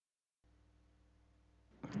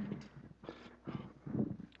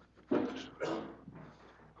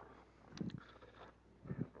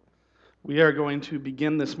We are going to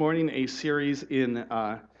begin this morning a series in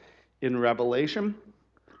Revelation.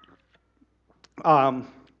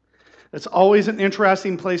 It's always an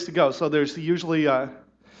interesting place to go. So there's usually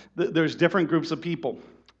there's different groups of people.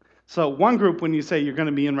 So one group, when you say you're going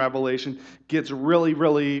to be in Revelation, gets really,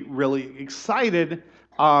 really, really excited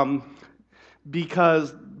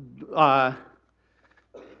because how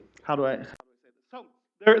do I say this? So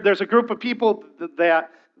there's a group of people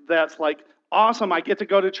that's like awesome. I get to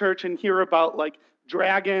go to church and hear about like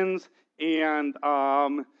dragons and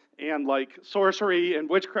like sorcery and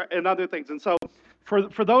witchcraft and other things. And so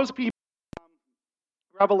for those people,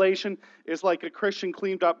 Revelation is like a Christian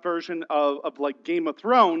cleaned up version of like Game of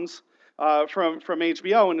Thrones from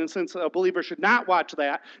HBO. And since a believer should not watch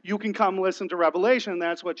that, you can come listen to Revelation. And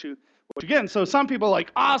that's what you get. And so some people are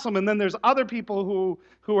like, awesome. And then there's other people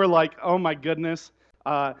who are like, oh my goodness,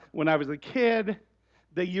 when I was a kid,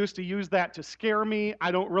 they used to use that to scare me.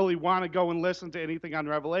 I don't really want to go and listen to anything on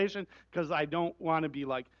Revelation because I don't want to be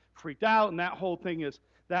like freaked out. And that whole thing is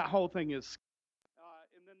and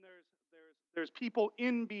then there's people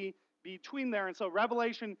in between there. And so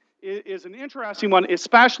Revelation is an interesting one,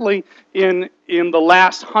 especially in the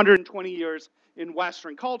last 120 years in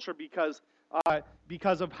Western culture, because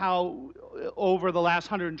of how over the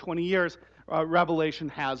last 120 years Revelation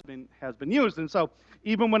has been used. And so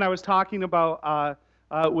even when I was talking about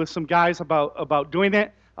with some guys about doing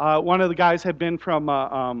it, one of the guys had been from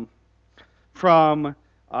a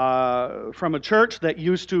church that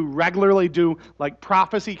used to regularly do like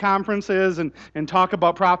prophecy conferences and talk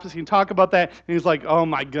about prophecy and talk about that. And he's like, oh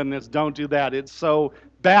my goodness, don't do that. It's so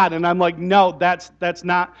bad. And I'm like, no, that's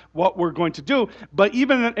not what we're going to do. But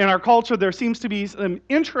even in our culture, there seems to be some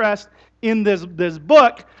interest in this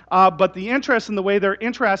book. But the interest in the way they're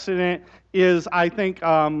interested in it is, I think,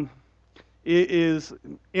 is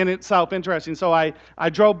in itself interesting. So I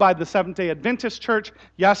drove by the Seventh-day Adventist Church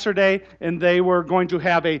yesterday, and they were going to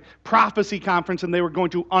have a prophecy conference, and they were going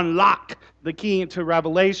to unlock the key to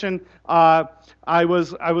Revelation. I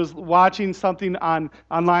was watching something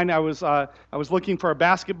online. I was looking for a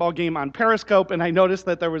basketball game on Periscope, and I noticed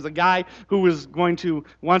that there was a guy who was going to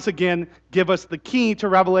once again give us the key to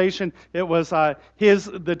Revelation. It was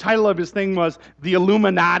the title of his thing was "The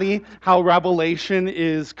Illuminati: How Revelation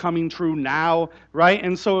is Coming True Now," right?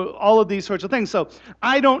 And so all of these sorts of things. So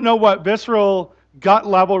I don't know what visceral gut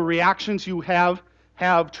level reactions you have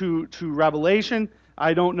to Revelation.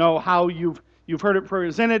 I don't know how you've heard it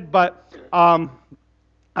presented, but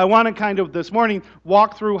I want to kind of this morning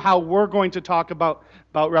walk through how we're going to talk about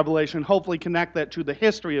Revelation, hopefully connect that to the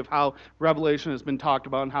history of how Revelation has been talked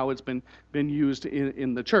about and how it's been used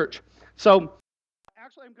in the church. So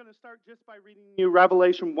actually I'm going to start just by reading you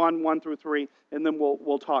Revelation 1 through 3, and then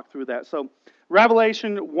we'll talk through that. So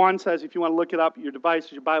Revelation 1 says, if you want to look it up, your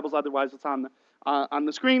devices, your Bibles, otherwise it's on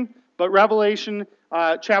the screen. But Revelation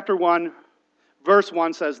chapter 1, Verse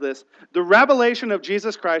 1 says this: "The revelation of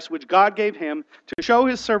Jesus Christ, which God gave him to show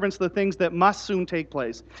his servants the things that must soon take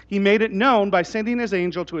place. He made it known by sending his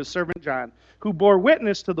angel to his servant John, who bore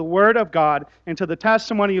witness to the word of God and to the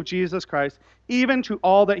testimony of Jesus Christ, even to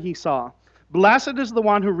all that he saw. Blessed is the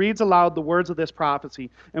one who reads aloud the words of this prophecy,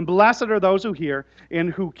 and blessed are those who hear and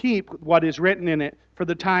who keep what is written in it, for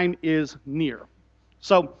the time is near."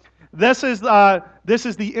 So this is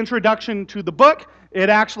the introduction to the book. It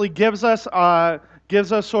actually gives us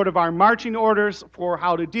sort of our marching orders for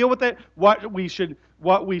how to deal with it, what we should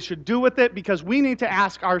do with it, because we need to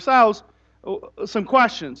ask ourselves some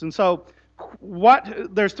questions. And so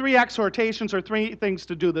there's three exhortations or three things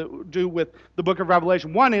to do with the book of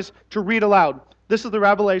Revelation. One is to read aloud. This is the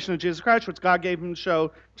revelation of Jesus Christ, which God gave him to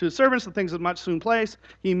show to his servants the things that must soon place.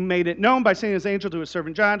 He made it known by sending his angel to his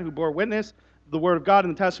servant John, who bore witness the word of God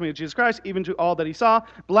and the testimony of Jesus Christ, even to all that he saw.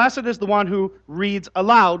 Blessed is the one who reads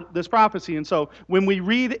aloud this prophecy. And so when we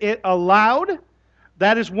read it aloud,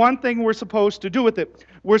 that is one thing we're supposed to do with it.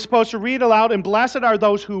 We're supposed to read aloud, and blessed are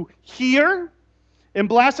those who hear, and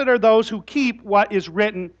blessed are those who keep what is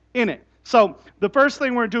written in it. So the first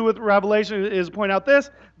thing we're going to do with Revelation is point out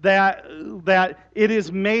this, that it is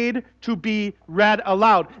made to be read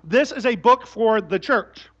aloud. This is a book for the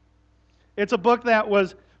church. It's a book that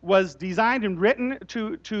was designed and written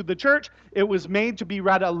to the church. It was made to be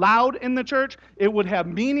read aloud in the church. It would have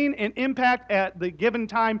meaning and impact at the given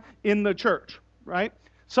time in the church, right?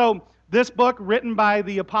 So this book, written by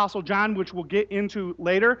the Apostle John, which we'll get into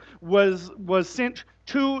later, was sent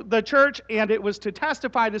to the church, and it was to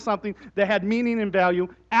testify to something that had meaning and value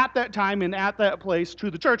at that time and at that place to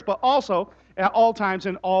the church, but also at all times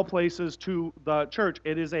and all places to the church.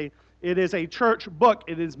 It is a It is a church book.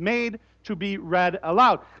 It is made to be read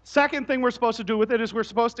aloud. Second thing we're supposed to do with it is we're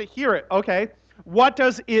supposed to hear it. Okay, what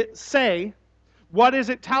does it say? What is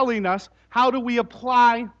it telling us? How do we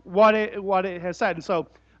apply what it has said? And so,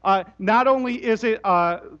 not only is it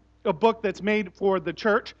a book that's made for the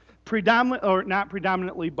church, predominant or not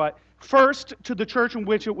predominantly, but first to the church in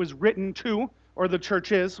which it was written to, or the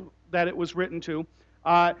churches that it was written to,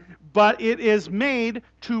 but it is made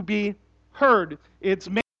to be heard. It's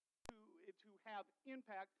made to have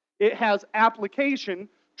impact. It has application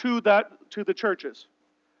to the churches.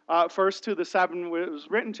 First to the seven it was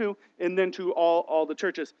written to, and then to all the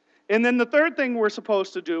churches. And then the third thing we're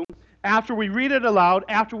supposed to do after we read it aloud,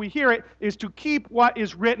 after we hear it, is to keep what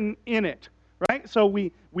is written in it. Right? So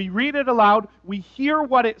we read it aloud, we hear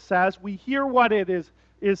what it says, we hear what it is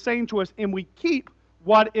saying to us, and we keep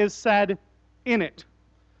what is said in it.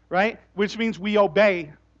 Right? Which means we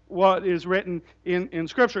obey what is written in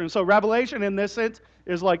Scripture. And so Revelation, in this sense,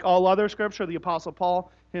 is like all other Scripture. The Apostle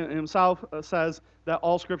Paul himself says that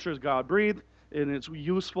all Scripture is God-breathed, and it's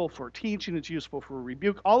useful for teaching, it's useful for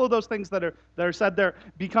rebuke. All of those things that are said there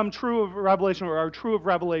become true of Revelation, or are true of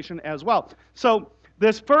Revelation as well. So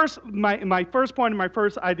this my first point and my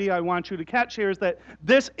first idea I want you to catch here is that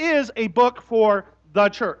this is a book for the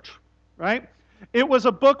church, right? It was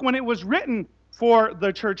a book when it was written for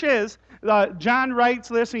the churches. John writes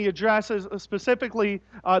this, and he addresses specifically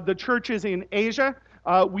the churches in Asia.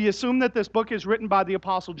 We assume that this book is written by the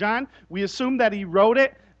Apostle John. We assume that he wrote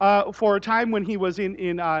it for a time when he was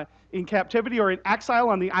in captivity or in exile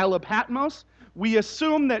on the Isle of Patmos. We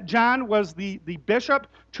assume that John was the bishop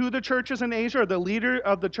to the churches in Asia, or the leader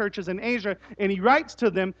of the churches in Asia, and he writes to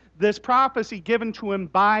them this prophecy given to him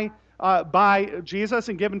by Jesus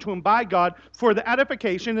and given to him by God for the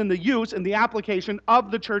edification and the use and the application of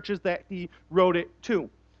the churches that he wrote it to.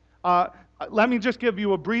 Let me just give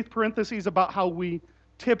you a brief parenthesis about how we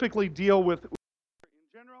typically deal with in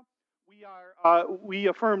general. We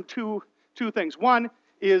affirm two things. One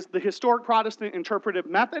is the historic Protestant interpretive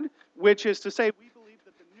method, which is to say we believe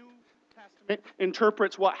that the New Testament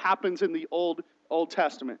interprets what happens in the Old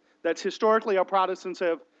Testament. That's historically how Protestants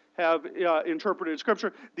have interpreted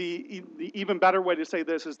Scripture. The even better way to say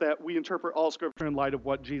this is that we interpret all Scripture in light of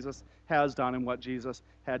what Jesus has done and what Jesus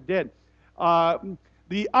had did.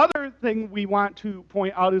 The other thing we want to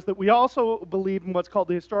point out is that we also believe in what's called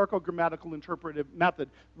the historical grammatical interpretive method,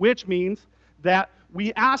 which means that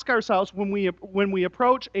we ask ourselves when we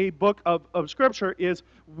approach a book of Scripture is,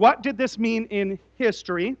 what did this mean in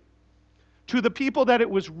history to the people that it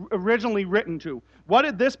was originally written to? What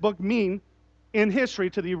did this book mean in history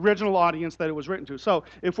to the original audience that it was written to? So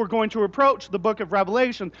if we're going to approach the book of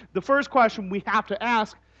Revelation, the first question we have to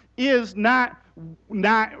ask is not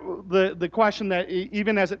the question that,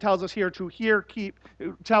 even as it tells us here to hear, keep,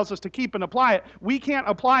 it tells us to keep and apply it. We can't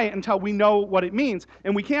apply it until we know what it means.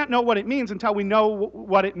 And we can't know what it means until we know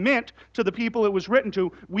what it meant to the people it was written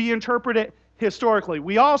to. We interpret it historically.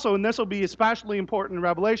 We also, and this will be especially important in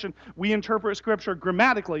Revelation, we interpret Scripture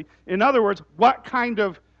grammatically. In other words, what kind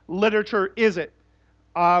of literature is it?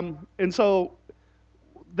 And so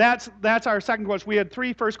that's our second question. We had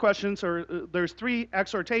three first questions, or there's three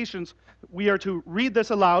exhortations. We are to read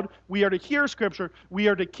this aloud, we are to hear Scripture, we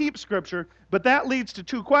are to keep Scripture, but that leads to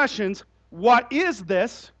two questions. What is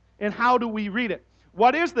this, and how do we read it?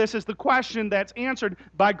 What is this is the question that's answered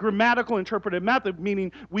by grammatical interpretive method,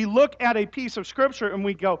 meaning we look at a piece of Scripture and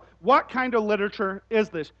we go, what kind of literature is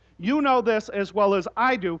this? You know this as well as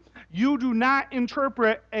I do. You do not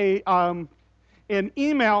interpret an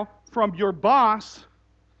email from your boss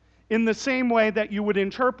in the same way that you would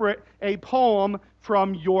interpret a poem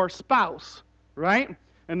from your spouse, right?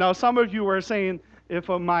 And now some of you are saying, if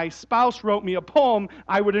my spouse wrote me a poem,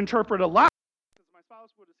 I would interpret a lot, because my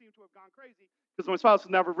spouse would have seemed to have gone crazy, because my spouse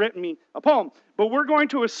has never written me a poem. But we're going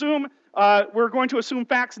to assume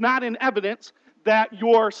facts not in evidence, that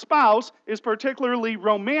your spouse is particularly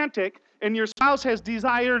romantic, and your spouse has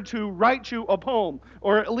desired to write you a poem,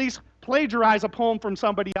 or at least plagiarize a poem from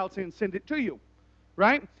somebody else and send it to you,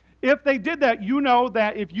 right? If they did that, you know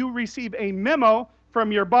that if you receive a memo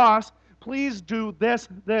from your boss, please do this,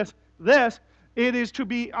 this, this, it is to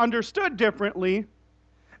be understood differently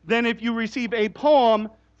than if you receive a poem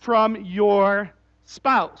from your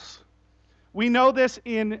spouse. We know this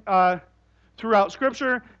throughout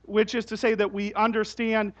Scripture, which is to say that we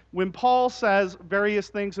understand when Paul says various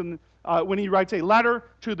things, and when he writes a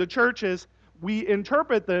letter to the churches, we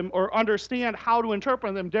interpret them or understand how to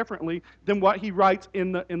interpret them differently than what he writes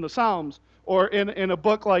in the Psalms, or in a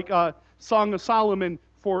book like Song of Solomon,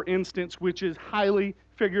 for instance, which is highly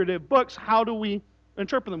figurative books. How do we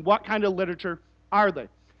interpret them? What kind of literature are they?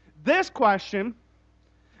 This question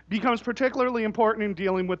becomes particularly important in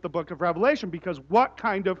dealing with the book of Revelation, because what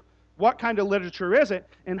kind of literature is it,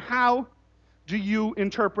 and how do you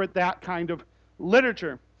interpret that kind of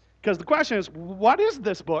literature? Because the question is, what is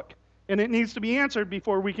this book? And it needs to be answered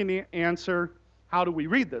before we can answer, how do we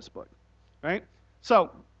read this book, right?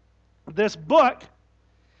 So, this book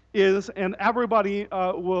is, and everybody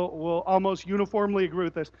will almost uniformly agree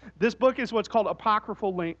with this book is what's called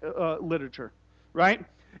apocryphal literature, right?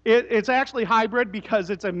 It's actually hybrid because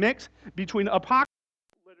it's a mix between apocryphal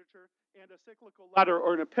literature and a cyclical letter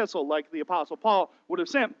or an epistle like the Apostle Paul would have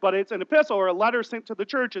sent, but it's an epistle or a letter sent to the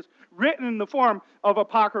churches written in the form of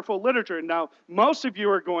apocryphal literature. Now, most of you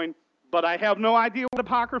are going, but I have no idea what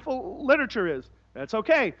apocryphal literature is. That's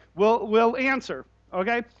okay. We'll answer,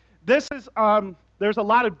 okay? This is, there's a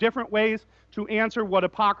lot of different ways to answer what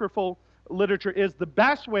apocryphal literature is. The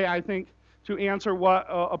best way, I think, to answer what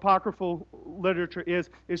apocryphal literature is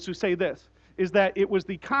to say this, is that it was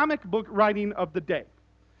the comic book writing of the day.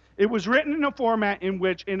 It was written in a format in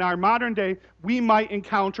which, in our modern day, we might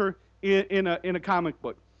encounter in a comic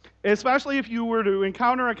book. Especially if you were to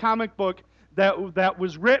encounter a comic book that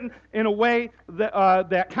was written in a way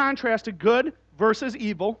that contrasted good versus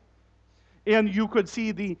evil, and you could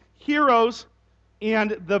see the heroes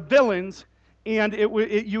and the villains, and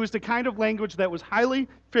it used a kind of language that was highly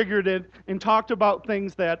figurative and talked about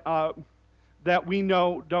things that we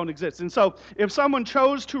know don't exist. And so if someone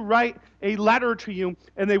chose to write a letter to you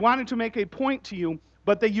and they wanted to make a point to you,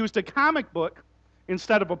 but they used a comic book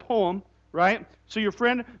instead of a poem, right? So your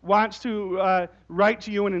friend wants to write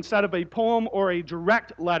to you, and instead of a poem or a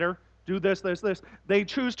direct letter, do this, they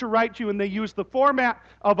choose to write to you and they use the format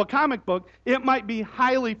of a comic book. It might be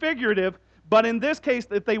highly figurative, but in this case,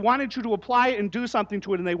 if they wanted you to apply it and do something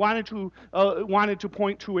to it, and they wanted to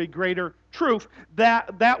point to a greater truth,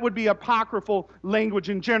 that would be apocryphal language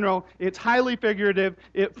in general. It's highly figurative.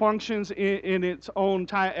 It functions in its own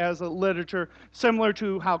time as a literature, similar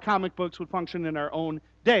to how comic books would function in our own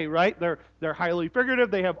day, right? They're highly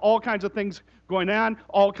figurative. They have all kinds of things going on,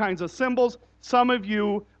 all kinds of symbols. Some of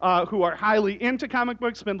you who are highly into comic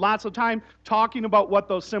books spend lots of time talking about what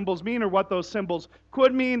those symbols mean or what those symbols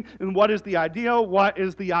could mean, and what is the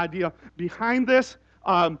idea behind this.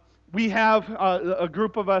 We have a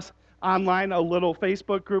group of us online, a little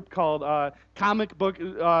Facebook group called Comic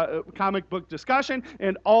Book Discussion,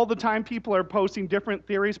 and all the time people are posting different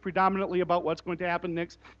theories, predominantly about what's going to happen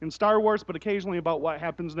next in Star Wars, but occasionally about what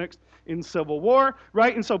happens next in Civil War,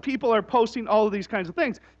 right? And so people are posting all of these kinds of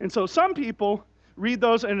things. And so some people read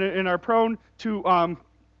those and are prone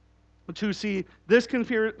to see this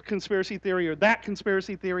conspiracy theory or that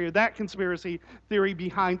conspiracy theory or that conspiracy theory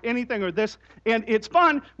behind anything or this. And it's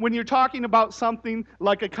fun when you're talking about something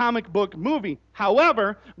like a comic book movie.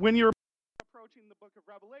 However, when you're approaching the book of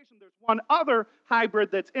Revelation, there's one other hybrid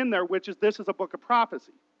that's in there, which is this is a book of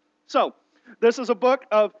prophecy. So this is a book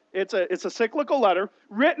of, it's a cyclical letter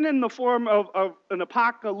written in the form of an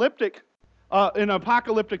apocalyptic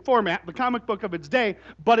format, the comic book of its day,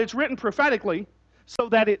 but it's written prophetically, so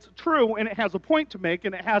that it's true and it has a point to make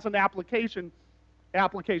and it has an application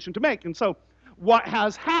to make. And so what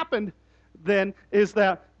has happened then is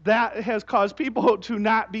that has caused people to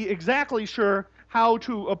not be exactly sure how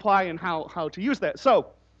to apply and how to use that.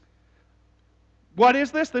 So what is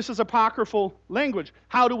this? This is apocryphal language.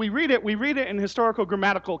 How do we read it? We read it in historical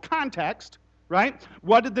grammatical context, right?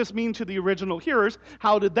 What did this mean to the original hearers?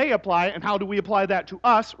 How did they apply it, and how do we apply that to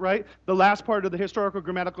us, right? The last part of the historical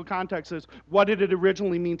grammatical context is, what did it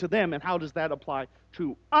originally mean to them, and how does that apply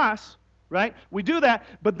to us, right? We do that,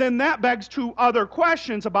 but then that begs two other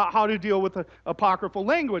questions about how to deal with the apocryphal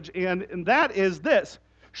language, and that is this.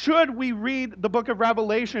 Should we read the book of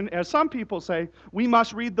Revelation, as some people say, we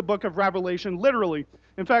must read the book of Revelation literally?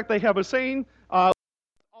 In fact, they have a saying,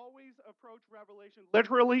 approach Revelation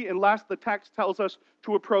literally unless the text tells us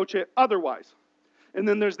to approach it otherwise. And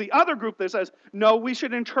then there's the other group that says, no, we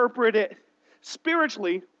should interpret it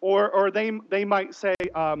spiritually, or they might say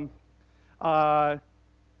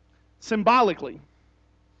symbolically.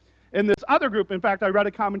 And this other group, in fact, I read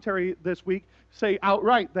a commentary this week, say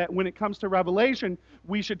outright that when it comes to Revelation,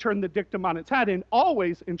 we should turn the dictum on its head and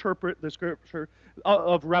always interpret the scripture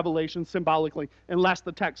of Revelation symbolically, unless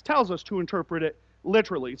the text tells us to interpret it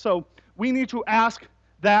literally. So we need to ask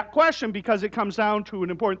that question because it comes down to an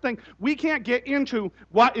important thing. We can't get into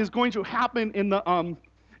what is going to happen in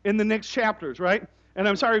the next chapters, right? And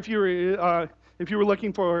I'm sorry if you were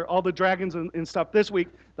looking for all the dragons and stuff this week.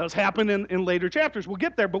 Those happen in later chapters. We'll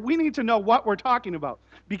get there, but we need to know what we're talking about.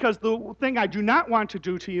 Because the thing I do not want to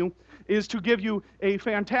do to you is to give you a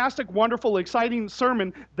fantastic, wonderful, exciting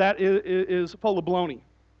sermon that is full of baloney.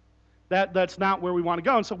 That's not where we want to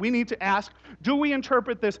go. And so we need to ask, do we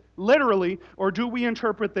interpret this literally or do we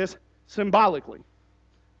interpret this symbolically?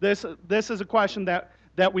 This is a question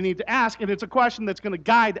that we need to ask, and it's a question that's going to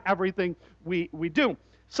guide everything we do.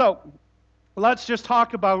 So let's just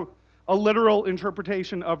talk about a literal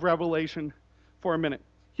interpretation of Revelation for a minute.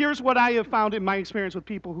 Here's what I have found in my experience with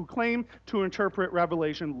people who claim to interpret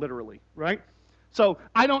Revelation literally, right? So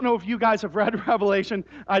I don't know if you guys have read Revelation.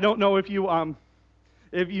 I don't know if you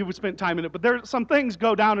spent time in it, but there's some things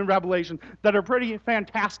go down in Revelation that are pretty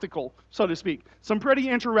fantastical, so to speak. Some pretty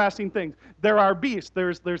interesting things. There are beasts.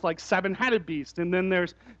 There's like seven-headed beasts, and then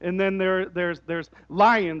there's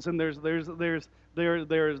lions, and there's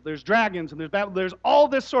dragons, and there's all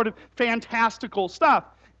this sort of fantastical stuff.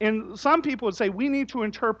 And some people would say we need to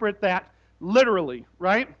interpret that literally,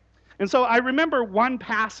 right? And so I remember one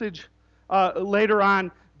passage later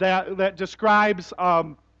on that describes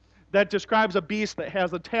a beast that has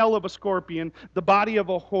the tail of a scorpion, the body of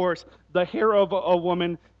a horse, the hair of a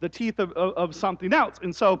woman, the teeth of something else.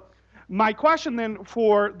 And so my question then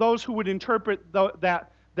for those who would interpret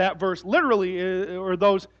that verse literally, or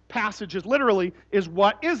those passages literally, is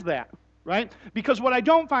what is that? Right? Because what I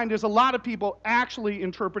don't find is a lot of people actually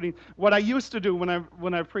interpreting. What I used to do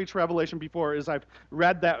when I've preached Revelation before is I've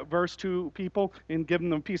read that verse to people and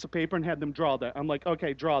given them a piece of paper and had them draw that. I'm like,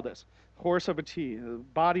 okay, draw this. Horse of a T,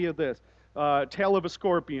 body of this, tail of a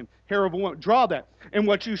scorpion, hair of a woman. Draw that. And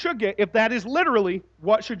what you should get, if that is literally,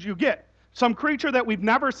 what should you get? Some creature that we've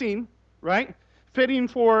never seen, right? Fitting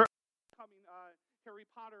for Harry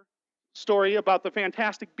Potter story about the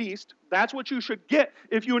fantastic beast. That's what you should get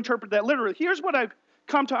if you interpret that literally. Here's what I've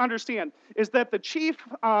come to understand, is that the chief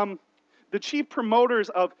promoters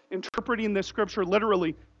of interpreting this scripture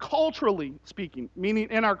literally, culturally speaking, meaning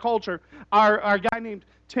in our culture, are a guy named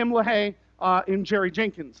Tim LaHaye and Jerry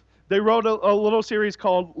Jenkins. They wrote a little series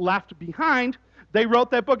called Left Behind. They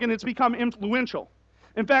wrote that book, and it's become influential.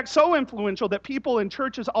 In fact, so influential that people in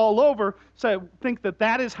churches all over think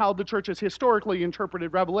that is how the church has historically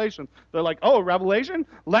interpreted Revelation. They're like, oh, Revelation?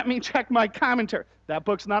 Let me check my commentary. That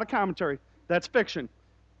book's not a commentary. That's fiction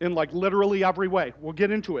in like literally every way. We'll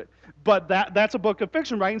get into it. But that's a book of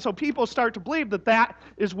fiction, right? And so people start to believe that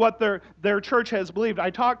is what their church has believed. I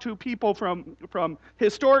talked to people from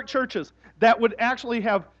historic churches that would actually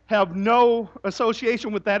have no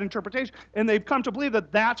association with that interpretation, and they've come to believe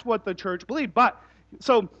that that's what the church believed.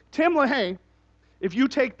 So Tim LaHaye, if you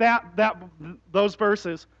take those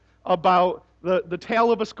verses about the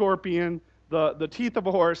tail of a scorpion, the teeth of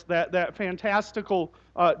a horse, that fantastical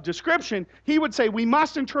description, he would say we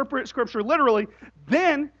must interpret Scripture literally.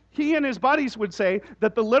 Then he and his buddies would say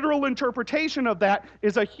that the literal interpretation of that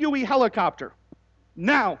is a Huey helicopter.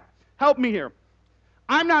 Now, help me here.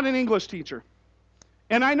 I'm not an English teacher,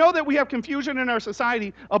 and I know that we have confusion in our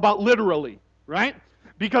society about literally, right?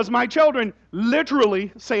 Because my children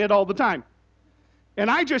literally say it all the time.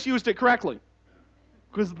 And I just used it correctly.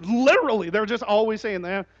 Because literally, they're just always saying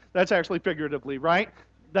that. That's actually figuratively, right?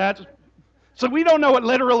 So we don't know what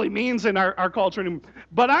literally means in our culture anymore.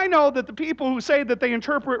 But I know that the people who say that they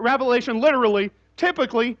interpret Revelation literally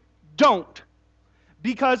typically don't.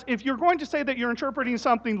 Because if you're going to say that you're interpreting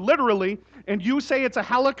something literally and you say it's a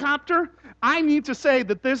helicopter, I need to say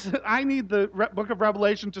that I need the book of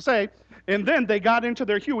Revelation to say, and then they got into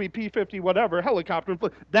their Huey P-50 whatever helicopter.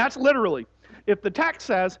 That's literally. If the text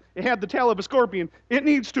says it had the tail of a scorpion, it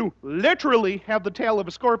needs to literally have the tail of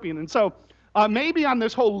a scorpion. And so maybe on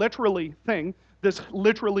this whole literally thing, this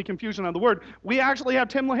literally confusion on the word, we actually have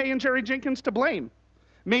Tim LaHaye and Jerry Jenkins to blame.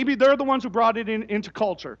 Maybe they're the ones who brought it into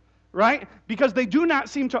culture, right? Because they do not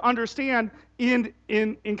seem to understand in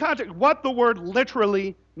context what the word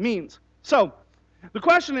literally means. So the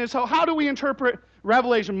question is, so how do we interpret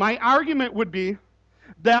Revelation? My argument would be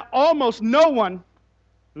that almost no one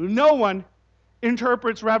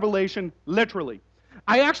interprets Revelation literally.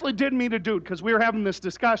 I actually did meet a dude because we were having this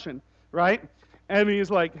discussion, right? And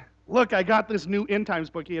he's like, look, I got this new End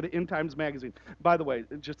Times book. He had an End Times magazine. By the way,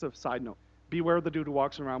 just a side note, beware of the dude who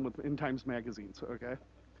walks around with End Times magazines, okay?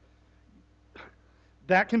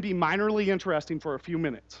 That can be minorly interesting for a few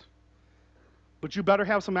minutes. But you better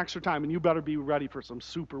have some extra time, and you better be ready for some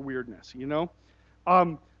super weirdness, you know?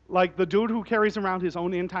 Like the dude who carries around his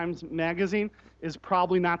own End Times magazine is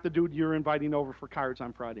probably not the dude you're inviting over for cards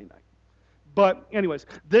on Friday night. But anyways,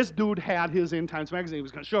 this dude had his End Times magazine. He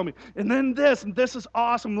was going to show me. And then this, and this is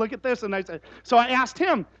awesome. Look at this. And I asked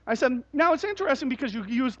him, I said, now it's interesting because you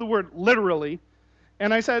use the word literally.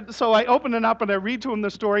 And I said, so I opened it up and I read to him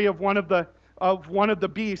the story of one of the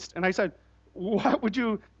beasts. And I said, what would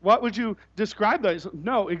you describe that? He said,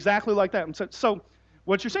 no, exactly like that. And said, so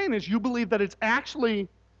what you're saying is you believe that it's actually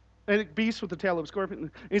And it beast with the tail of a scorpion.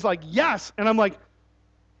 And he's like, yes. And I'm like,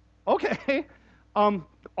 okay,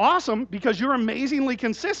 awesome, because you're amazingly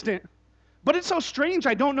consistent, but it's so strange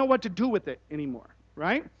I don't know what to do with it anymore,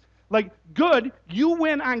 right? Like, good, you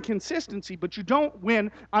win on consistency, but you don't win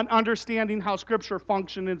on understanding how Scripture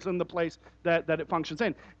functions in the place that it functions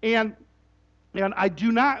in. And I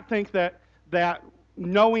do not think that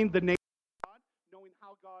knowing the nature of God, knowing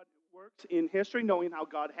how God works in history, knowing how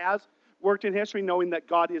God has worked in history, knowing that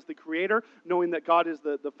God is the creator, knowing that God is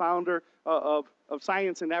the founder of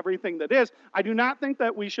science and everything that is, I do not think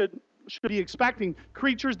that we should be expecting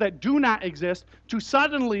creatures that do not exist to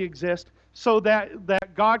suddenly exist so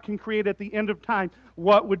that God can create at the end of time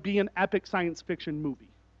what would be an epic science fiction movie,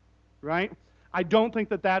 right? I don't think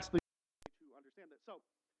that that's the way to understand it. So,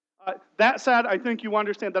 that said, I think you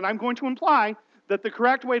understand that I'm going to imply that the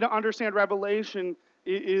correct way to understand Revelation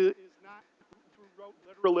is not through rote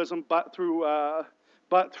literalism, but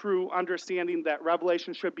through understanding that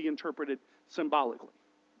Revelation should be interpreted symbolically.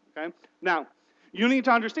 Okay? Now, you need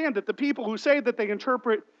to understand that the people who say that they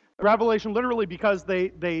interpret Revelation literally because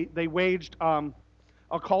they waged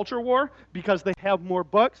a culture war, because they have more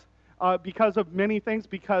books, because of many things,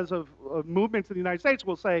 because of movements in the United States,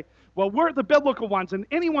 will say, well, we're the biblical ones, and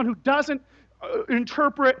anyone who doesn't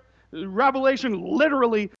interpret Revelation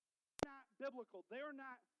literally, they're not biblical. They're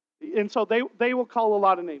not, and so they will call a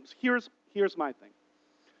lot of names. Here's my thing.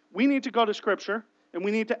 We need to go to Scripture, and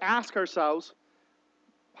we need to ask ourselves,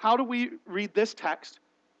 how do we read this text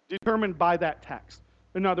determined by that text?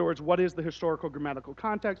 In other words, what is the historical grammatical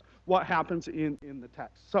context? What happens in the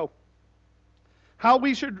text? So, how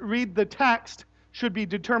we should read the text should be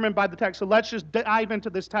determined by the text. So let's just dive into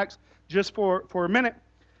this text just for a minute.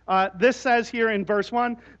 This says here in verse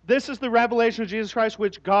 1, this is the revelation of Jesus Christ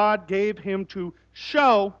which God gave him to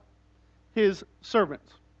show his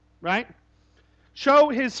servants, right? Show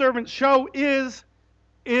his servants. Show is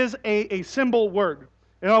a symbol word.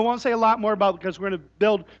 And I won't say a lot more about it because we're going to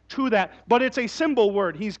build to that. But it's a symbol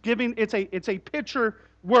word. He's giving, it's a picture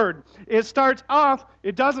word. It starts off,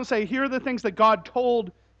 it doesn't say, here are the things that God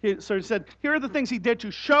told his, so he said, here are the things he did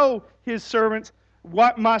to show his servants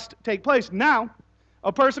what must take place. Now,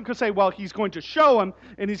 a person could say, well, he's going to show them,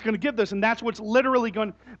 and he's going to give this, and that's what's literally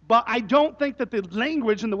going, but I don't think that the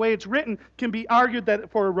language and the way it's written can be argued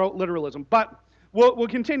that for a rote literalism. But we'll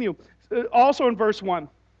continue. Also in verse 1,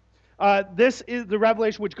 this is the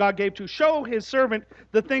revelation which God gave to show his servant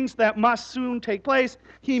the things that must soon take place.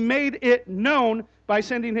 He made it known by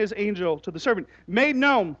sending his angel to the servant. Made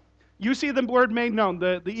known. You see the word made known.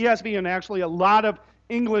 The ESV and actually a lot of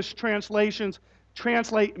English translations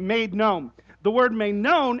translate made known. The word made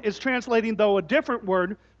known is translating, though, a different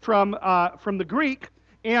word from the Greek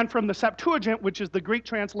and from the Septuagint, which is the Greek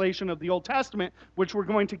translation of the Old Testament, which we're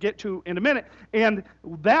going to get to in a minute. And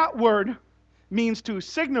that word means to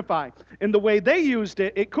signify. In the way they used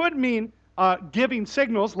it, it could mean giving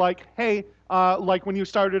signals like, hey, like when you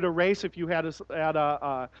started a race, if you had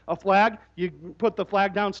a flag, you put the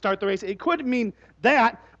flag down, start the race. It could mean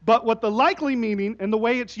that, but what the likely meaning and the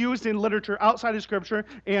way it's used in literature outside of Scripture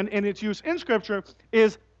and its use in Scripture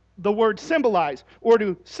is the word symbolize, or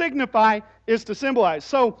to signify is to symbolize.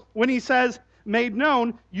 So when he says made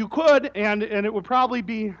known, you could, and it would probably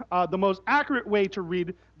be the most accurate way to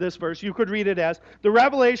read this verse, you could read it as the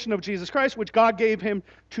revelation of Jesus Christ, which God gave him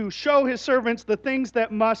to show his servants the things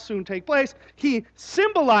that must soon take place. He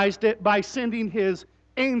symbolized it by sending his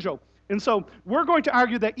angel. And so we're going to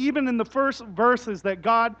argue that even in the first verses that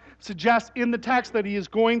God suggests in the text that he is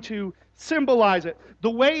going to symbolize it. The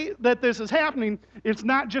way that this is happening, it's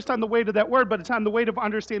not just on the weight of that word, but it's on the weight of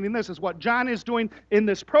understanding this. Is what John is doing in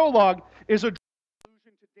this prologue is a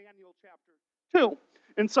allusion to Daniel chapter 2.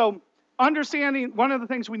 And so understanding, one of the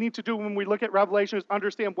things we need to do when we look at Revelation is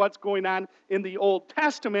understand what's going on in the Old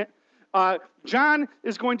Testament. John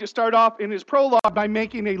is going to start off in his prologue by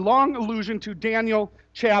making a long allusion to Daniel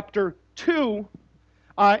chapter 2.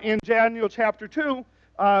 In Daniel chapter 2,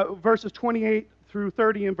 verses 28 through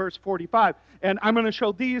 30 and verse 45. And I'm going to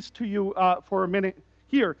show these to you for a minute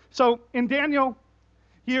here. So in Daniel,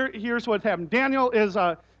 here's what's happened. Daniel is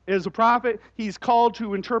a prophet. He's called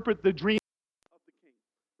to interpret the dream of the king,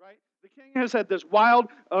 right? The king has had this wild,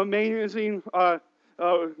 amazing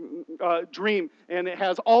dream, and it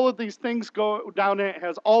has all of these things go down in it. It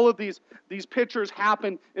has all of these pictures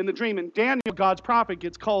happen in the dream, and Daniel, God's prophet,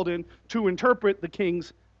 gets called in to interpret the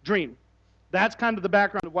king's dream. That's kind of the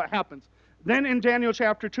background of what happens. Then in Daniel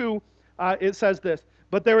chapter 2, it says this,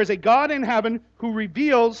 but there is a God in heaven who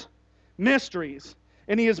reveals mysteries,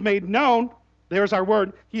 and he is made known. There's our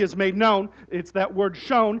word. He is made known. It's that word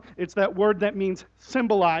shown. It's that word that means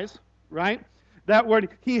symbolize, right? that word,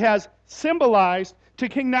 he has symbolized to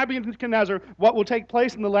King Nebuchadnezzar what will take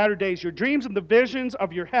place in the latter days. Your dreams and the visions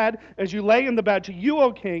of your head as you lay in the bed. To you,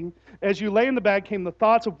 O king, as you lay in the bed came the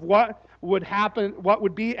thoughts of what would happen, what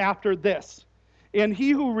would be after this. And he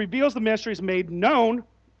who reveals the mysteries made known,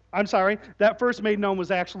 that first made known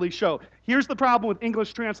was actually show. Here's the problem with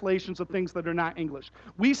English translations of things that are not English.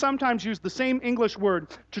 We sometimes use the same English word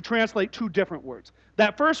to translate two different words.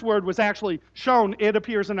 That first word was actually shown. It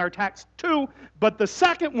appears in our text too, but the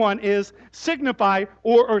second one is signify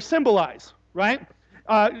or symbolize, right?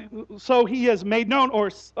 So he has made known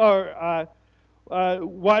what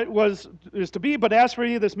is to be, but as for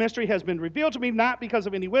you, this mystery has been revealed to me, not because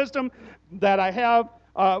of any wisdom that I have,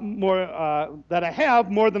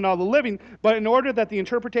 more than all the living, but in order that the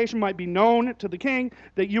interpretation might be known to the king,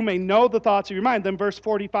 that you may know the thoughts of your mind. Then verse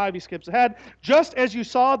 45, he skips ahead. Just as you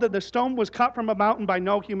saw that the stone was cut from a mountain by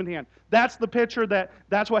no human hand. That's the picture,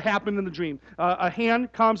 that's what happened in the dream. A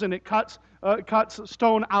hand comes and it cuts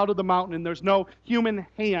stone out of the mountain, and there's no human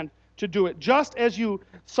hand to do it. Just as you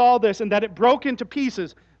saw this, and that it broke into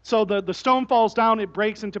pieces. So the stone falls down, it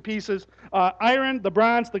breaks into pieces. Iron, the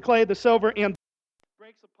bronze, the clay, the silver, and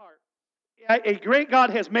breaks apart. A great God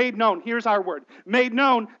has made known, here's our word, made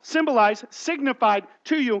known, symbolized, signified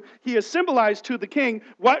to you. He has symbolized to the king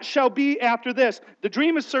what shall be after this. The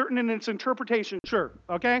dream is certain in its interpretation, sure,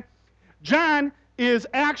 okay? John is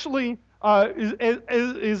actually,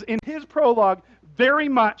 is in his prologue very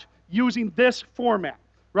much using this format,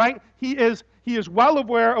 right? He is well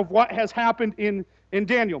aware of what has happened in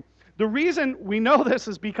Daniel. The reason we know this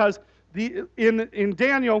is because in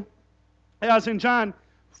Daniel, as in John,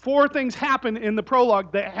 4 things happen in the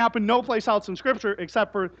prologue that happen no place else in Scripture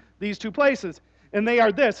except for these 2 places. And they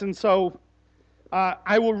are this. And so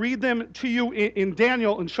I will read them to you in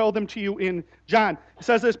Daniel and show them to you in John. It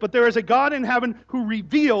says this, but there is a God in heaven who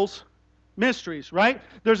reveals mysteries, right?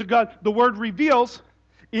 There's a God. The word reveals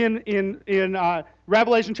in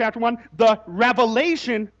Revelation chapter 1, the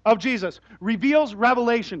revelation of Jesus. Reveals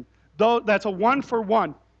revelation. Though that's a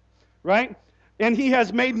 1-for-1, right? And he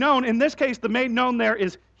has made known, in this case, the made known there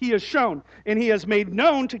is he has shown. And he has made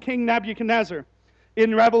known to King Nebuchadnezzar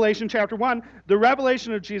in Revelation chapter 1, the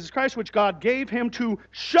revelation of Jesus Christ, which God gave him to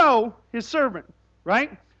show his servant,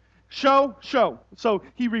 right? Show. So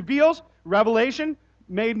he reveals, revelation,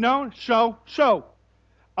 made known, show.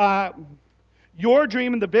 Your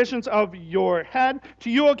dream and the visions of your head. To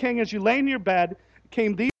you, O king, as you lay in your bed,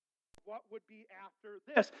 came these. What would be after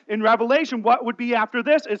this? In Revelation, what would be after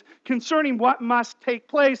this is concerning what must take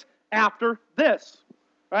place after this,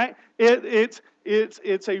 right? It's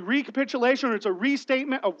a recapitulation, or it's a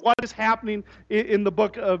restatement of what is happening in the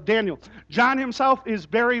book of Daniel. John himself is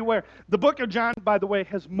very aware. The book of John, by the way,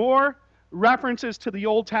 has more references to the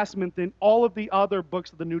Old Testament than all of the other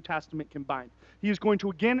books of the New Testament combined. He is going to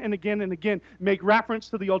again and again and again make reference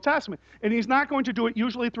to the Old Testament. And he's not going to do it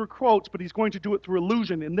usually through quotes, but he's going to do it through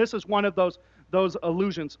allusion. And this is one of those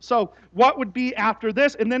allusions. So what would be after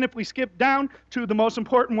this? And then if we skip down to the most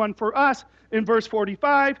important one for us in verse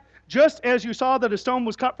 45, just as you saw that a stone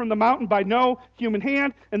was cut from the mountain by no human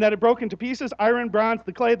hand, and that it broke into pieces, iron, bronze,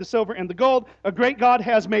 the clay, the silver, and the gold, a great God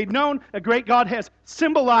has made known, a great God has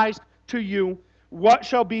symbolized to you what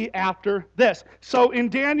shall be after this. So in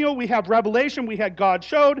Daniel, we have revelation. We had God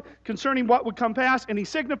showed concerning what would come past, and he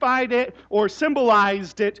signified it or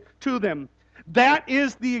symbolized it to them. That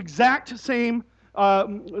is the exact same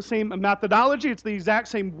methodology. It's the exact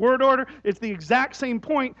same word order. It's the exact same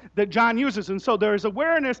point that John uses. And so there is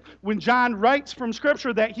awareness when John writes from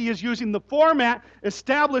Scripture that he is using the format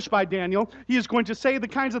established by Daniel. He is going to say the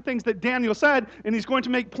kinds of things that Daniel said, and he's going to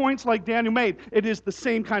make points like Daniel made. It is the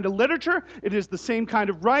same kind of literature. It is the same kind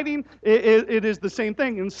of writing. It is the same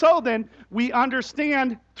thing. And so then we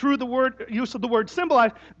understand through the use of the word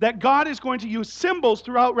symbolize that God is going to use symbols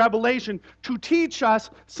throughout Revelation to teach us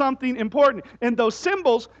something important. And those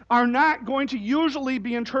symbols are not going to usually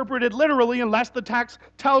be interpreted literally unless the text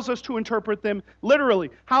tells us to interpret them literally.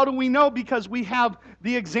 How do we know? Because we have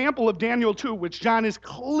the example of Daniel 2, which John is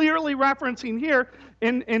clearly referencing here.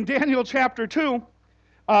 In Daniel chapter 2,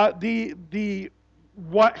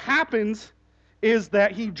 what happens is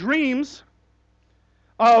that he dreams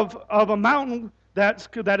of a mountain that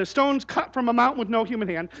a stone's cut from a mountain with no human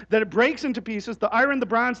hand, that it breaks into pieces, the iron, the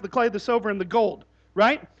bronze, the clay, the silver, and the gold,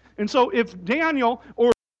 right? And so if Daniel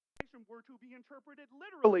or Revelation were to be interpreted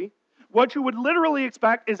literally, what you would literally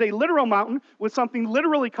expect is a literal mountain with something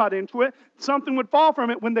literally cut into it. Something would fall from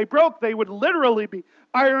it. When they broke, they would literally be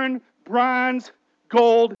iron, bronze,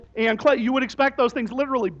 gold, and clay. You would expect those things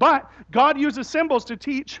literally, but God uses symbols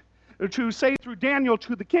to say through Daniel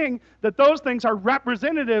to the king that those things are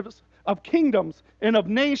representatives of kingdoms and of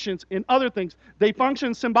nations and other things. They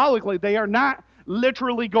function symbolically. They are not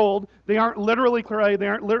literally gold. They aren't literally clay.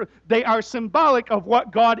 They are symbolic of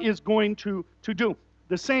what God is going to do.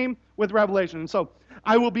 The same with Revelation. And so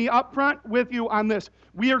I will be upfront with you on this.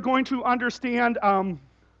 We are going to understand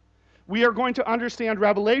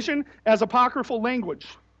Revelation as apocryphal language.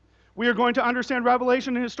 We are going to understand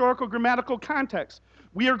Revelation in historical grammatical context.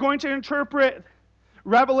 We are going to interpret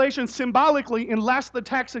Revelation symbolically unless the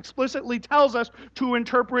text explicitly tells us to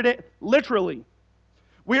interpret it literally.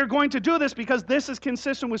 We are going to do this because this is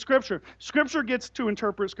consistent with Scripture. Scripture gets to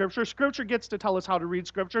interpret Scripture. Scripture gets to tell us how to read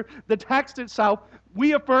Scripture. The text itself,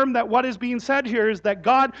 we affirm that what is being said here is that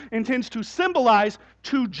God intends to symbolize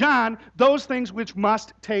to John those things which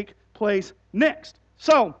must take place next.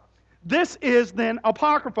 So, this is then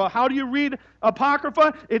Apocrypha. How do you read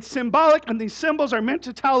Apocrypha? It's symbolic, and these symbols are meant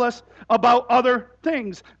to tell us about other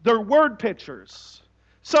things. They're word pictures.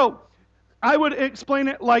 So, I would explain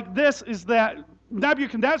it like this, is that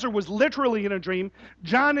Nebuchadnezzar was literally in a dream.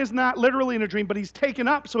 John is not literally in a dream, but he's taken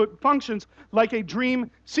up, so it functions like a dream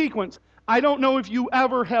sequence. I don't know if you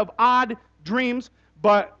ever have odd dreams,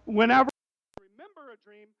 but whenever you remember a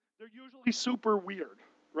dream, they're usually super weird,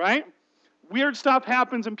 right? Weird stuff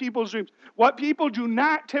happens in people's dreams. What people do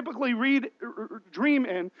not typically dream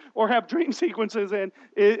in or have dream sequences in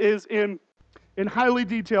is in highly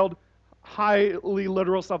detailed, highly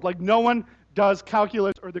literal stuff. Like no one does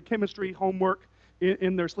calculus or the chemistry homework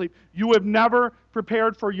in their sleep. You have never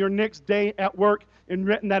prepared for your next day at work and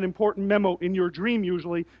written that important memo in your dream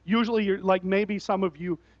usually. Usually, you're like, maybe some of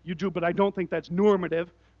you do, but I don't think that's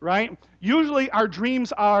normative, right? Usually our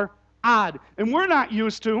dreams are odd. And we're not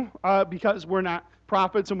used to, because we're not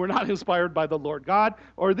prophets and we're not inspired by the Lord God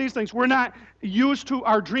or these things. We're not used to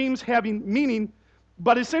our dreams having meaning.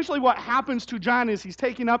 But essentially what happens to John is he's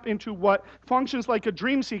taken up into what functions like a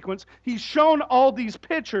dream sequence. He's shown all these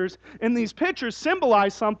pictures, and these pictures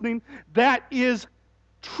symbolize something that is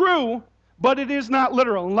true, but it is not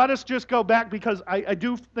literal. And let us just go back, because I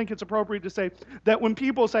do think it's appropriate to say that when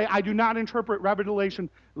people say, I do not interpret Revelation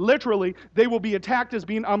literally, they will be attacked as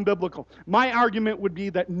being unbiblical. My argument would be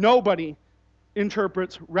that nobody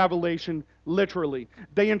interprets Revelation literally.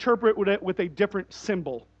 They interpret it with a different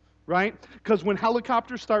symbol. Right? Because when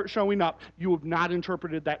helicopters start showing up, you have not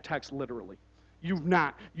interpreted that text literally. You've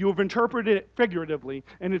not. You have interpreted it figuratively,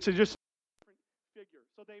 and it's just a different figure.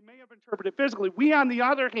 So they may have interpreted it physically. We, on the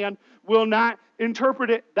other hand, will not interpret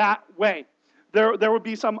it that way. There would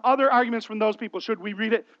be some other arguments from those people. Should we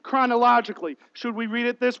read it chronologically? Should we read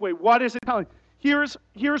it this way? What is it telling? Here's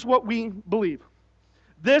what we believe.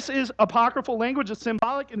 This is apocryphal language. It's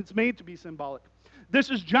symbolic, and it's made to be symbolic. This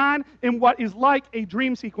is John in what is like a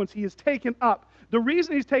dream sequence. He is taken up. The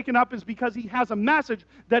reason he's taken up is because he has a message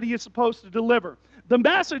that he is supposed to deliver. The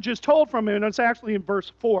message is told from him, and it's actually in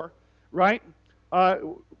verse 4, right?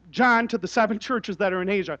 John to the 7 churches that are in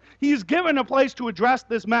Asia. He's given a place to address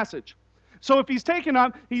this message. So if he's taken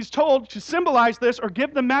up, he's told to symbolize this or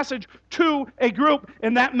give the message to a group,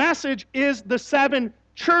 and that message is the 7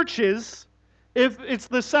 churches. If it's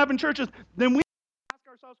the 7 churches, then we ask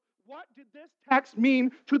ourselves, what did this text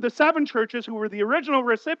mean to the 7 churches who were the original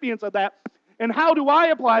recipients of that? And how do I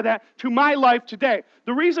apply that to my life today?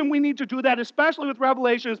 The reason we need to do that, especially with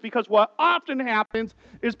Revelation, is because what often happens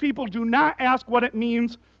is people do not ask what it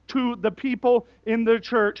means to the people in the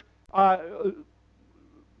church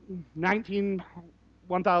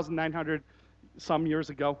 1,900 some years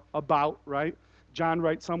ago, right? John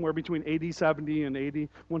writes somewhere between AD 70 and AD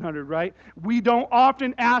 100, right? We don't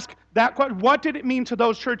often ask that question, what did it mean to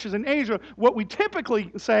those churches in Asia? What we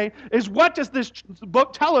typically say is, what does this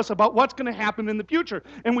book tell us about what's going to happen in the future?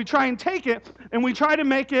 And we try and take it, and we try to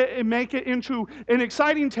make it into an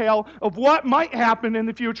exciting tale of what might happen in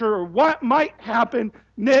the future or what might happen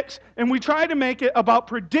next, and we try to make it about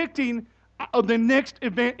predicting the next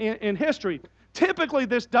event in history. Typically,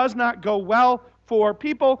 this does not go well for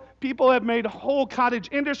people. People have made whole cottage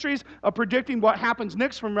industries of predicting what happens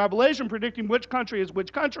next from Revelation, predicting which country is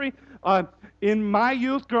which country. In my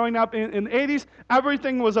youth, growing up in the 80s,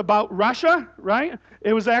 everything was about Russia, right?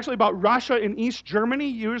 It was actually about Russia and East Germany,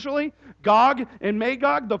 usually. Gog and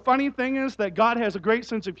Magog. The funny thing is that God has a great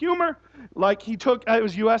sense of humor. Like he took, it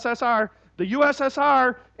was USSR, the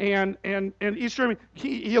USSR and East Germany,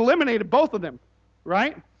 he eliminated both of them,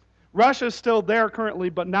 right? Russia's still there currently,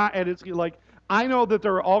 but not at its, like, I know that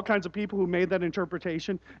there are all kinds of people who made that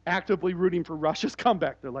interpretation actively rooting for Russia's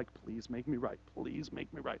comeback. They're like, please make me right. Please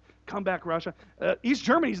make me right. Come back, Russia. East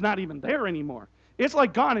Germany's not even there anymore. It's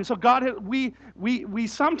like gone. And so we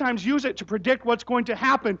sometimes use it to predict what's going to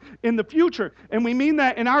happen in the future. And we mean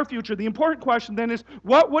that in our future. The important question then is,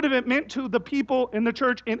 what would have it meant to the people in the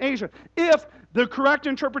church in Asia if the correct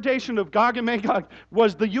interpretation of Gog and Magog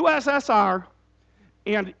was the USSR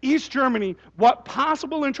and East Germany? What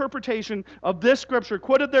possible interpretation of this scripture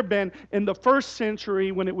could have there been in the first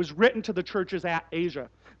century when it was written to the churches at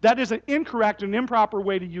Asia? That is an incorrect and improper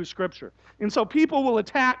way to use scripture. And so people will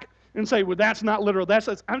attack and say, well, that's not literal.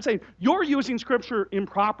 I'm saying you're using scripture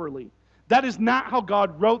improperly. That is not how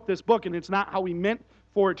God wrote this book, and it's not how he meant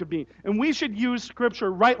for it to be. And we should use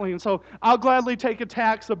scripture rightly. And so I'll gladly take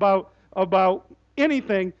attacks about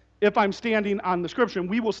anything if I'm standing on the scripture. And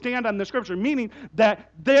we will stand on the scripture, meaning that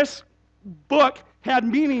this book had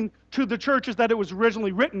meaning to the churches that it was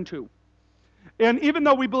originally written to. And even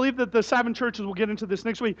though we believe that the 7 churches, we'll get into this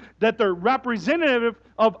next week, that they're representative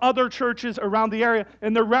of other churches around the area,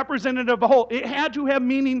 and they're representative of the whole, it had to have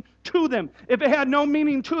meaning to them. If it had no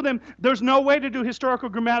meaning to them, there's no way to do historical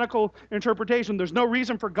grammatical interpretation. There's no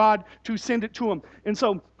reason for God to send it to them. And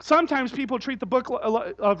so sometimes people treat the book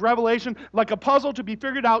of Revelation like a puzzle to be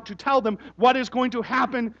figured out to tell them what is going to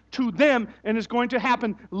happen to them and is going to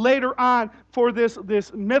happen later on for this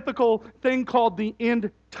mythical thing called the end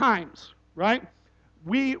times. Right?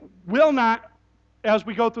 We will not, as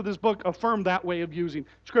we go through this book, affirm that way of using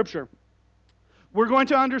Scripture. We're going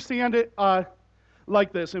to understand it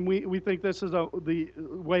like this, and we think this is the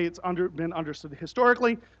way it's been understood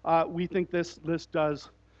historically. We think this does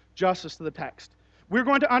justice to the text. We're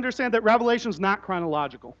going to understand that Revelation is not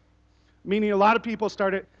chronological, meaning a lot of people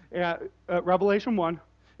start at Revelation 1,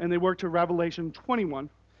 and they work to Revelation 21,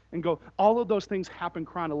 and go, all of those things happen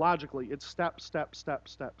chronologically. It's step, step, step,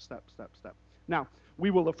 step, step, step, step. Now,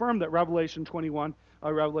 we will affirm that Revelation 21,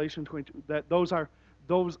 Revelation 22, that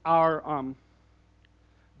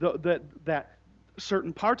that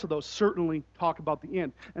certain parts of those certainly talk about the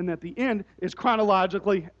end, and that the end is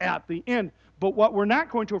chronologically at the end. But what we're not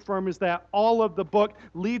going to affirm is that all of the book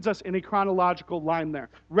leads us in a chronological line there.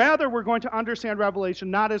 Rather, we're going to understand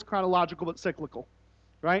Revelation not as chronological, but cyclical.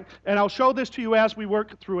 Right? And I'll show this to you as we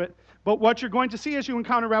work through it. But what you're going to see as you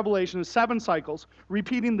encounter Revelation is 7 cycles,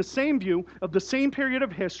 repeating the same view of the same period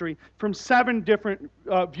of history from 7 different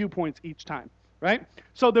viewpoints each time. Right?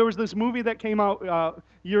 So there was this movie that came out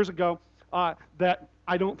years ago that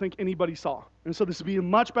I don't think anybody saw. And so this would be a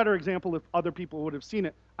much better example if other people would have seen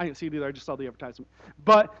it. I didn't see it either, I just saw the advertisement.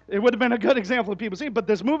 But it would have been a good example of people seeing it. But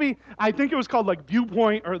this movie, I think it was called like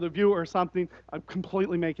Viewpoint or The View or something. I'm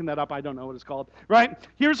completely making that up. I don't know what it's called. Right?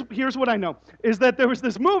 Here's what I know, is that there was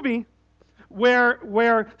this movie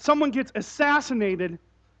where someone gets assassinated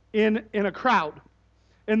in a crowd.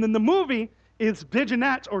 And then the movie is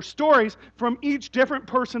vignettes or stories from each different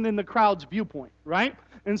person in the crowd's viewpoint. Right?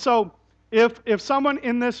 And so if someone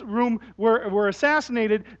in this room were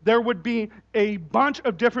assassinated, there would be a bunch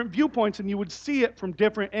of different viewpoints, and you would see it from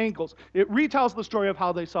different angles. It retells the story of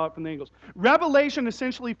how they saw it from the angles. Revelation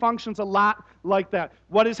essentially functions a lot like that.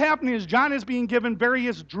 What is happening is John is being given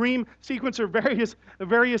various dream sequences, or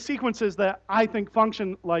various sequences that I think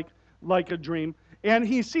function like a dream. And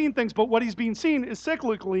he's seeing things, but what he's being seen is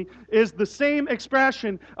cyclically is the same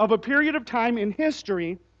expression of a period of time in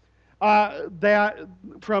history that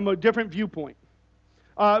from a different viewpoint.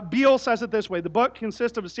 Beale says it this way: the book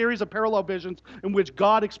consists of a series of parallel visions in which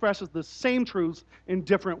God expresses the same truths in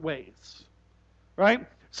different ways. Right?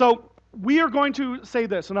 So we are going to say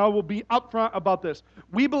this, and I will be upfront about this.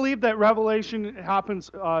 We believe that Revelation happens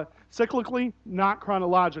cyclically, not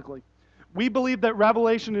chronologically. We believe that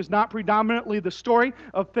Revelation is not predominantly the story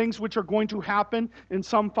of things which are going to happen in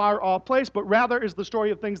some far-off place, but rather is the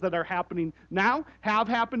story of things that are happening now, have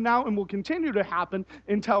happened now, and will continue to happen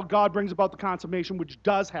until God brings about the consummation, which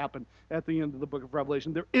does happen at the end of the book of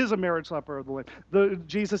Revelation. There is a marriage supper of the Lamb.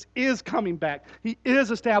 Jesus is coming back. He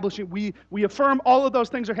is establishing. We affirm all of those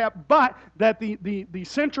things are happening, but that the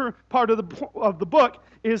center part of the book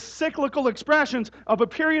is cyclical expressions of a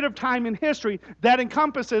period of time in history that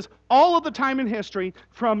encompasses all of the time in history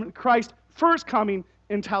from Christ's first coming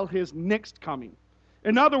until his next coming.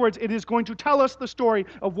 In other words, it is going to tell us the story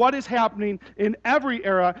of what is happening in every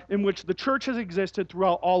era in which the church has existed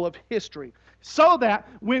throughout all of history. So that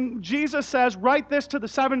when Jesus says, write this to the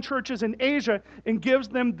 7 churches in Asia and gives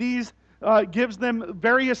them these gives them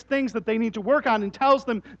various things that they need to work on and tells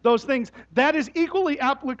them those things. That is equally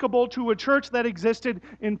applicable to a church that existed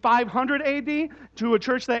in 500 AD, to a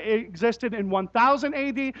church that existed in 1000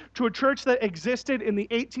 AD, to a church that existed in the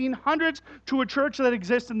 1800s, to a church that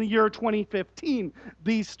exists in the year 2015.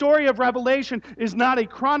 The story of Revelation is not a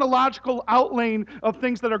chronological outline of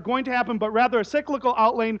things that are going to happen, but rather a cyclical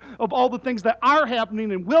outline of all the things that are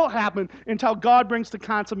happening and will happen until God brings to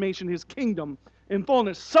consummation His kingdom in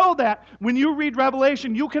fullness. So that when you read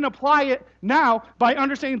Revelation, you can apply it now by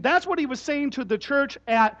understanding that's what He was saying to the church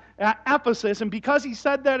at Ephesus. And because He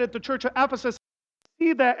said that at the church of Ephesus,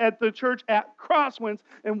 see that at the church at Crosswinds,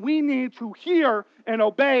 and we need to hear and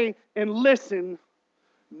obey and listen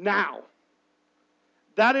now.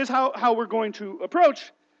 That is how we're going to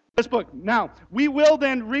approach this book. Now, we will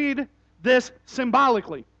then read this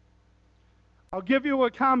symbolically. I'll give you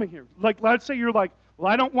a comment here. Like, let's say you're like,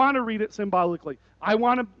 well, I don't want to read it symbolically. I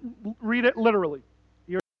want to read it literally.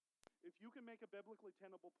 If you can make a biblically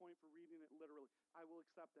tenable point for reading it literally, I will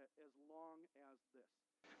accept that as long as this.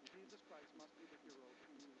 Jesus Christ must be the hero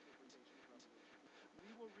in the interpretation of Revelation.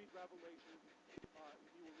 We will read Revelation, we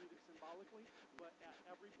will read it symbolically, but at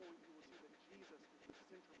every point you will see that Jesus is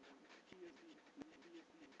the center point. He is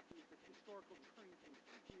the historical turning point.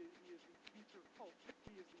 He is the future hope.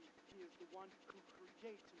 He is the one who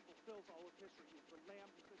creates and fulfills all of history. He is the Lamb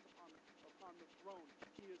who sits upon the throne.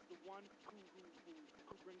 He is the one who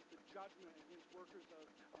brings the judgment against workers of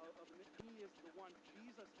iniquity. He is the one.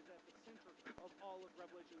 Jesus is at the center of all of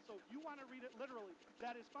Revelation. So if you want to read it literally,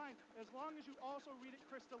 that is fine, as long as you also read it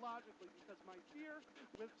Christologically, because my fear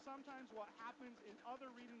with sometimes what happens in other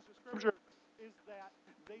readings of Scripture is that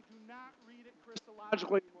they do not read it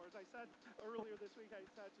Christologically anymore. As I said earlier this week, I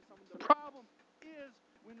said to someone, the problem is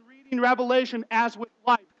when reading Revelation, as with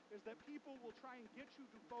life, is that people will try and get you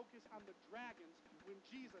to focus on the dragons when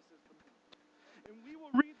Jesus is the point. And we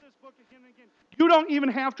will read this book again and again. You don't even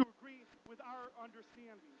have to agree with our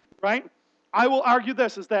understanding, right? I will argue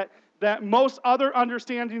this, is that most other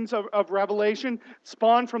understandings of Revelation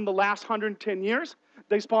spawn from the last 110 years.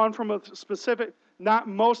 They spawn from a specific, not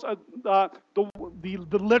most of the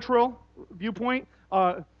literal viewpoint.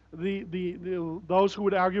 Those who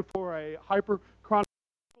would argue for a hyper-chronological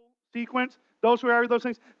sequence, those who argue those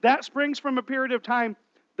things, that springs from a period of time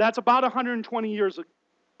that's about 120 years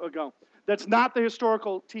ago. That's not the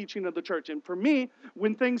historical teaching of the church. And for me,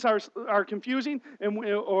 when things are confusing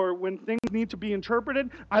or when things need to be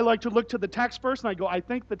interpreted, I like to look to the text first, and I go, I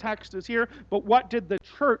think the text is here, but what did the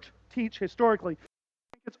church teach historically?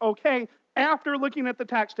 I think it's okay, after looking at the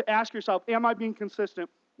text, to ask yourself, am I being consistent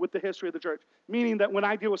with the history of the church? Meaning that when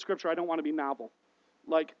I deal with Scripture, I don't want to be novel.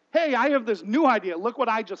 Like, hey, I have this new idea. Look what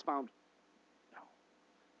I just found. No.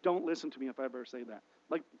 Don't listen to me if I ever say that.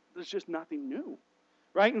 Like, there's just nothing new.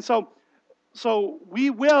 Right? And so we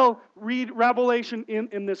will read Revelation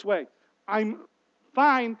in this way. I'm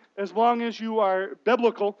fine as long as you are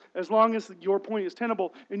biblical, as long as your point is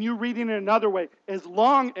tenable, and you reading it another way, as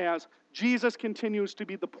long as Jesus continues to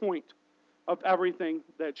be the point of everything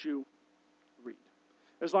that you read.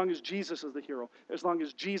 As long as Jesus is the hero, as long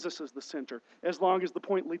as Jesus is the center, as long as the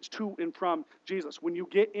point leads to and from Jesus. When you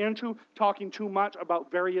get into talking too much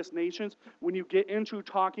about various nations, when you get into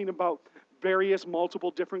talking about various multiple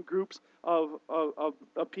different groups of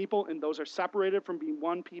people, and those are separated from being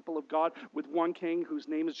one people of God with one king whose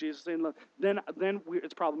name is Jesus, then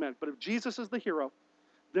it's problematic. But if Jesus is the hero,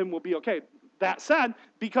 then we'll be okay. That said,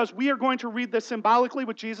 because we are going to read this symbolically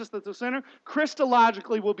with Jesus at the center,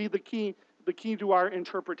 Christologically will be the key to our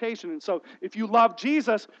interpretation. And so if you love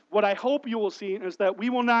Jesus, what I hope you will see is that we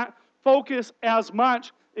will not focus as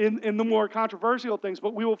much in the more controversial things,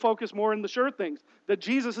 but we will focus more in the sure things, that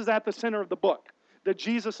Jesus is at the center of the book, that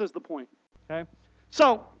Jesus is the point. Okay?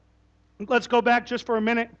 So, let's go back just for a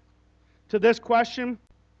minute to this question,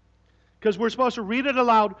 because we're supposed to read it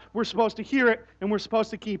aloud, we're supposed to hear it, and we're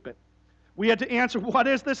supposed to keep it. We had to answer, what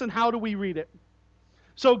is this and how do we read it?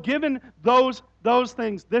 So given those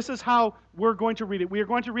things, this is how we're going to read it. We are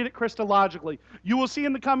going to read it Christologically. You will see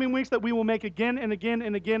in the coming weeks that we will make again and again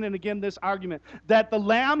and again and again this argument, that the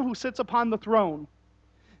Lamb who sits upon the throne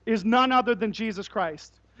is none other than Jesus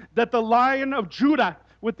Christ. That the Lion of Judah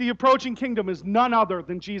with the approaching kingdom is none other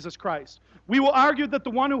than Jesus Christ. We will argue that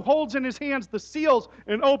the one who holds in his hands the seals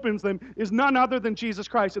and opens them is none other than Jesus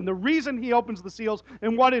Christ. And the reason he opens the seals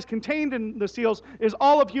and what is contained in the seals is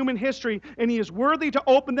all of human history, and he is worthy to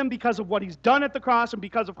open them because of what he's done at the cross and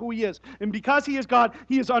because of who he is. And because he is God,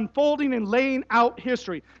 he is unfolding and laying out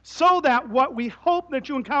history. So that what we hope that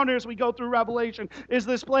you encounter as we go through Revelation is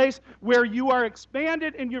this place where you are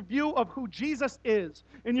expanded in your view of who Jesus is,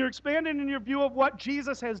 and you're expanded in your view of what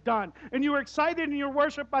Jesus has done, and you are excited in your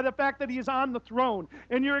worship by the fact that he is on the throne,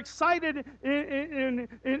 and you're excited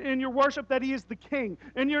in your worship that he is the king,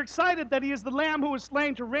 and you're excited that he is the lamb who was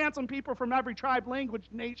slain to ransom people from every tribe, language,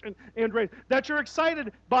 nation, and race, that you're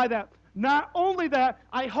excited by that. Not only that,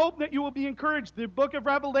 I hope that you will be encouraged. The book of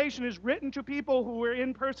Revelation is written to people who are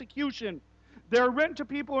in persecution. They're written to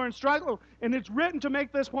people who are in struggle, and it's written to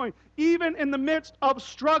make this point. Even in the midst of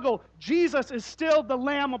struggle, Jesus is still the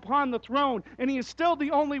Lamb upon the throne, and he is still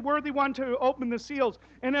the only worthy one to open the seals.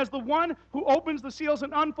 And as the one who opens the seals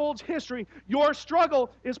and unfolds history, your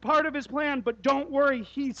struggle is part of his plan, but don't worry,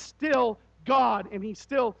 he's still God, and he's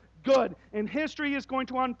still good. And history is going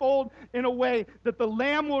to unfold in a way that the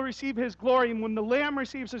Lamb will receive his glory. And when the Lamb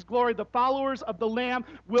receives his glory, the followers of the Lamb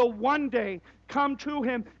will one day come to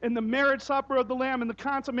him in the marriage supper of the Lamb and the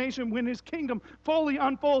consummation when his kingdom fully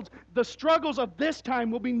unfolds. The struggles of this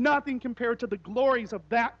time will be nothing compared to the glories of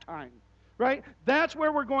that time. Right? That's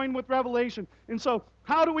where we're going with Revelation. And so,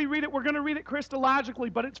 how do we read it? We're going to read it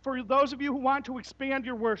Christologically, but it's for those of you who want to expand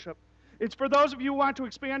your worship. It's for those of you who want to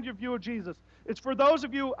expand your view of Jesus. It's for those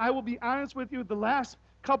of you, I will be honest with you, the last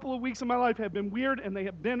couple of weeks of my life have been weird, and they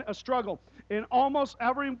have been a struggle. And almost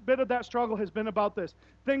every bit of that struggle has been about this.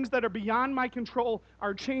 Things that are beyond my control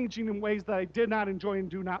are changing in ways that I did not enjoy and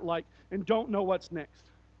do not like and don't know what's next.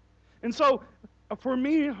 And so, for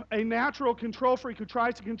me, a natural control freak who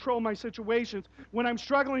tries to control my situations, when I'm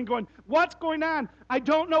struggling, going, what's going on? I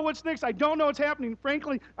don't know what's next. I don't know what's happening.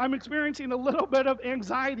 Frankly, I'm experiencing a little bit of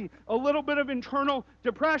anxiety, a little bit of internal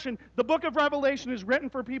depression. The book of Revelation is written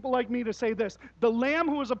for people like me to say this. The Lamb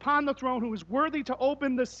who is upon the throne, who is worthy to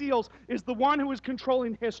open the seals, is the one who is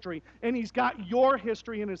controlling history. And he's got your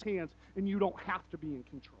history in his hands, and you don't have to be in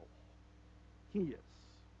control. He is.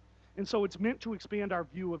 And so it's meant to expand our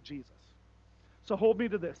view of Jesus. So hold me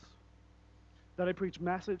to this, that I preach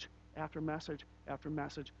message after message after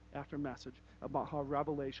message after message about how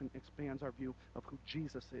Revelation expands our view of who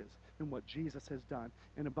Jesus is and what Jesus has done,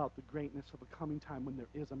 and about the greatness of a coming time when there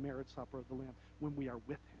is a marriage supper of the Lamb, when we are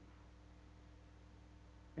with him.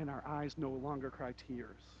 And our eyes no longer cry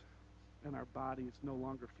tears, and our bodies no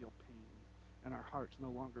longer feel pain, and our hearts no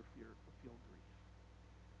longer feel grief.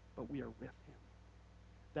 But we are with him.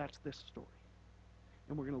 That's this story.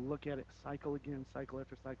 And we're going to look at it cycle again, cycle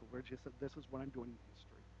after cycle, where Jesus said, this is what I'm doing in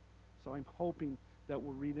history. So I'm hoping that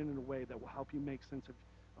we'll read it in a way that will help you make sense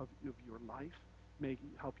of your life,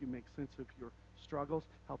 help you make sense of your struggles,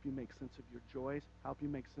 help you make sense of your joys, help you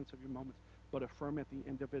make sense of your moments, but affirm at the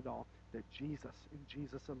end of it all that Jesus and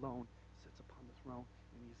Jesus alone sits upon the throne,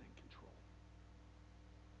 and he's in control.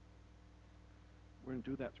 We're going to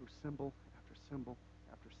do that through symbol after symbol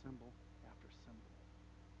after symbol after symbol.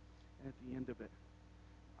 And at the end of it,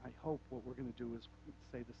 I hope what we're going to do is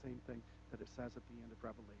say the same thing that it says at the end of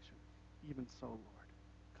Revelation. Even so, Lord,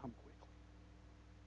 come quick.